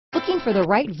Looking for the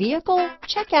right vehicle?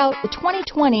 Check out the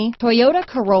 2020 Toyota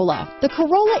Corolla. The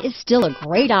Corolla is still a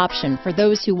great option for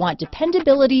those who want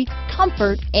dependability,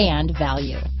 comfort, and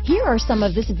value. Here are some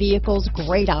of this vehicle's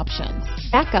great options: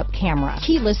 backup camera,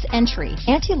 keyless entry,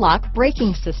 anti-lock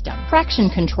braking system, traction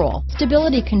control,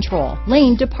 stability control,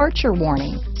 lane departure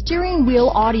warning, steering wheel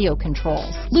audio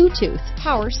controls, Bluetooth,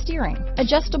 power steering,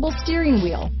 adjustable steering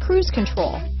wheel, cruise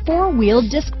control, four-wheel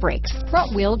disc brakes,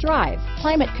 front-wheel drive,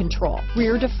 climate control,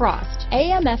 rear defrost,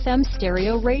 AM/FM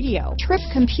stereo radio, trip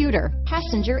computer,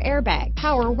 passenger airbag,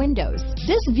 power windows.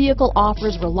 This vehicle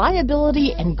offers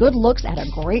reliability and good looks at a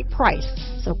great price.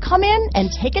 So come in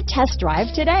and take a test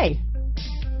drive today.